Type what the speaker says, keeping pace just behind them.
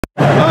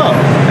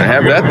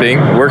have that thing.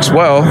 Works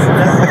well.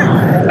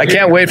 I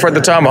can't wait for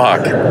the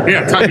Tomahawk.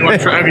 Yeah,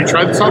 have you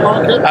tried the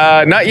Tomahawk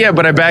yet? Not yet,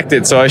 but I backed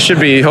it, so I should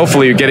be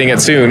hopefully getting it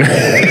soon.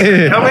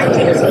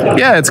 Coming?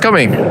 Yeah, it's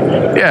coming.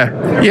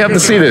 Yeah, you have to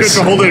see this.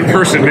 Good to hold it in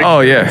person. Oh,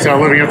 yeah. It's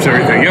living up to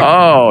everything. Yep.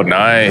 Oh,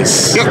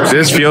 nice. Yep.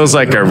 This feels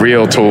like a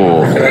real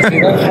tool.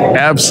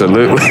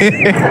 Absolutely.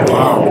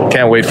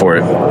 Can't wait for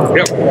it.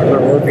 Yep.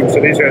 We're working.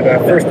 So these are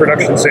the first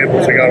production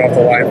samples we got off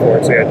the line for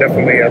it. So yeah,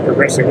 definitely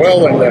progressing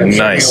well. And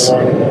nice.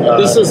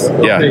 This is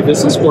okay.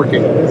 This is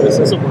working. This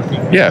isn't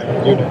working. Yeah.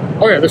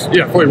 Oh yeah, this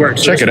fully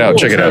works. Check it out.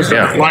 Check it out.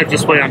 Yeah. Live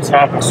display on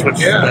top and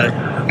switch.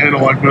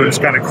 Analog mode is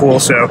kind of cool.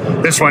 So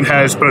this one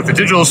has both the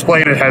digital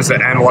display and it has the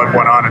analog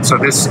one on it. So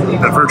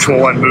the virtual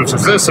one moves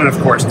with this, and of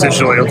course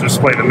digitally it'll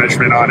display the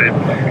measurement on it.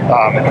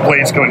 The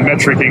blade's going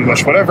metric,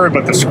 English, whatever,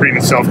 but the screen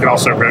itself can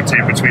also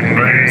rotate between any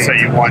units that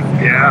you want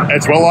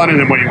as well on it.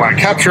 And when you want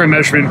to capture a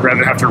measurement rather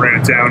than have to write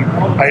it down,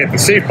 I hit the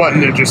save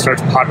button and it just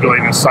starts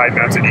populating a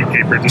side-mounted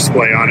e-paper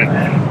display on it.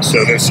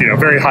 So this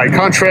very high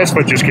contrast,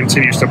 but just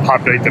continues to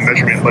populate the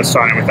measurement list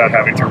on it without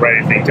having to write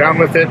anything down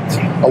with it,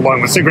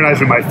 along with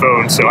synchronizing my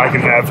phone, so I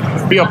can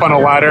be up on a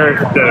ladder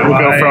that will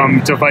go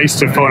from device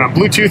to phone on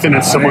Bluetooth, and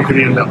then someone can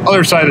be on the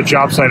other side of the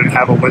job site and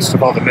have a list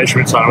of all the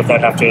measurements on it without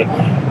having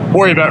to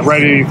worry about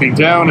writing anything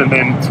down. And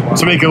then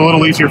to make it a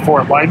little easier for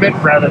alignment,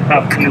 rather than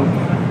have to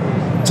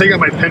take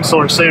out my pencil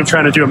or say I'm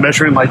trying to do a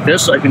measurement like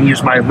this, I can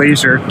use my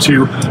laser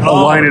to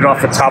align it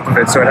off the top of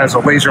it. So it has a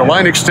laser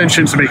line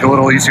extension to make it a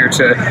little easier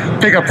to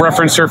pick up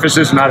reference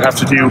surfaces and not have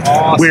to do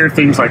weird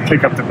things like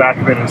pick up the back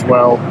of it as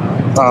well.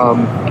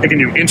 I can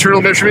do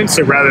internal measurements,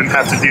 so rather than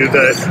have to do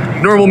the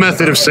normal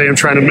method of, say, I'm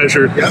trying to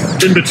measure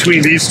in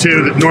between these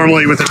two, that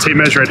normally with a tape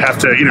measure I'd have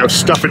to,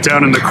 stuff it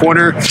down in the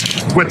corner.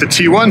 With the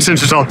T1,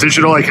 since it's all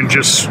digital, I can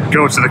just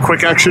go to the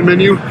quick action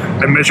menu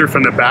and measure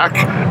from the back.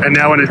 And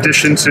now in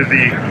addition to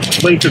the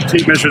length of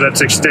tape measure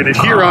that's extended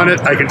here on it,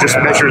 I can just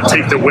measure and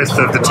take the width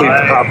of the tape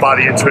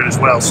body into it as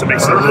well. So it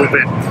makes it a little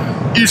bit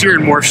easier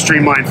and more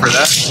streamlined for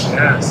that.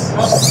 Yes.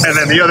 And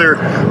then the other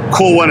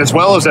cool one as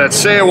well is that,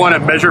 say I want to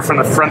measure from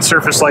the front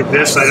surface like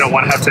this, and I don't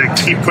want to have to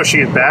keep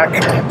pushing it back.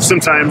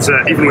 Sometimes,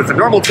 even with the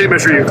normal tape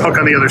measure, you hook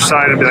on the other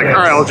side and be like,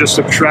 all right, I'll just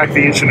subtract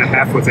the 1.5 inches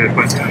with it.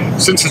 But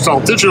since it's all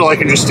digital, I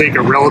can just take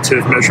a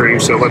relative measuring.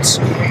 So let's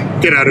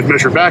get out of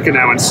measure back, and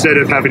now instead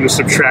of having to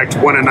subtract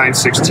 1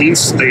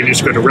 9/16, I can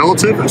just go to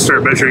relative and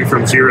start measuring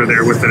from 0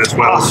 there with it as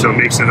well. So it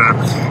makes it a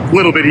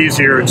little bit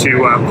easier to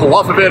pull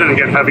off of it. And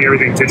again, having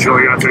everything digital,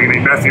 you're not doing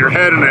any math in your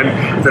head. And then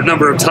the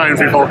number of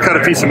times we've all cut a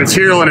piece of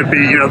material and it'd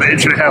be, the 1.5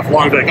 inches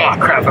long, be like, oh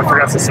crap, I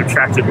forgot to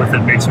subtract it with it.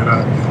 Makes it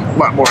a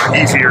lot more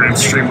easier and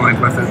streamlined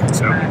with it.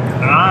 So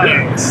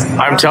nice.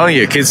 I'm telling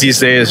you, kids these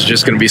days are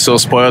just going to be so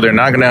spoiled. They're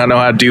not going to know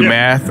how to do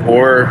math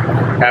or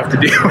have to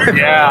deal with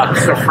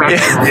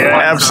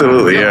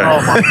absolutely.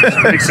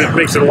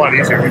 Makes it a lot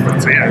easier.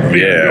 So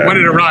when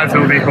it arrives,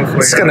 it'll be hopefully.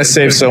 It's going to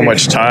save so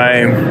much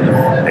time.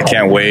 I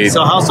can't wait.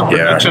 So how's the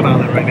production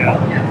on it right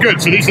now?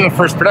 Good. So these are the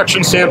first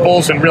production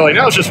samples, and really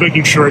now it's just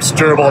making sure it's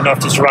durable enough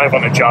to survive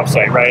on a job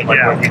site, right? Like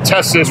when we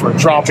test this, we're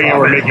dropping it,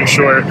 we're making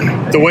sure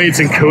the way it's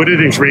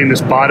encoded is reading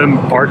this bottom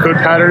barcode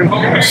pattern.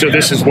 So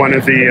this is one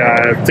of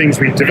the things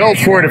we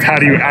developed for it, of how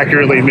do you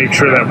accurately make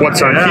sure that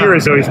what's on here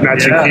is always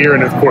matching here,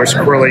 and of course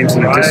correlating to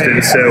the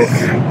distance. So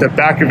the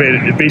back of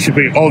it,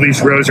 basically all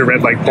these rows are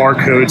read like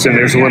barcodes, and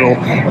there's a little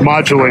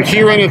module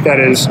here in it that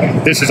is,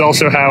 this is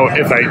also how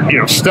if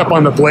I step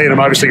on the blade, I'm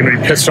obviously going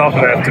to be pissed off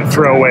and I have to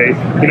throw away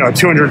a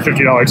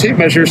 $250 tape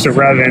measure. So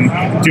rather than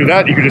do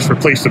that, you can just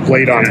replace the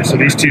blade on it. So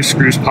these two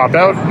screws pop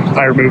out,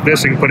 I remove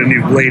this and put a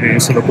new blade in,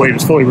 so the blade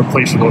is fully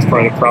replaceable as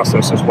part of the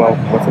process as well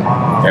with it.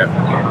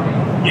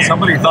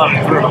 Somebody thought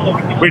it through.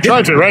 We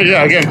tried to, right?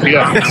 Yeah, again,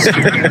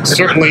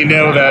 certainly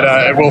know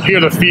that we'll hear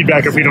the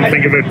feedback if we don't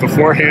think of it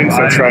beforehand,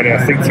 so try to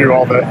think through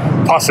all the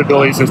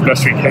possibilities as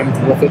best we can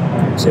with it.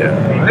 So.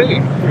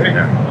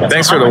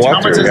 Thanks for the walkthrough.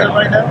 How much is it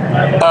right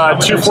now?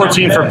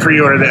 $214 for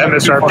pre-order. The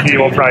MSRP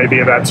will probably be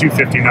about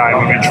 $259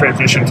 when we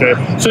transition to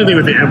something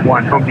with the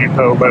M1, Home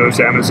Depot, Lowe's,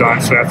 Amazon.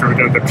 So after we're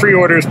done with the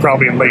pre-orders,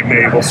 probably in late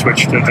May, we'll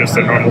switch to just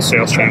the normal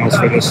sales channels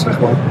for this as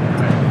well.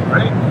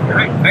 Great.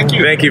 Thank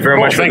you. Thank you very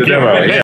much for the demo.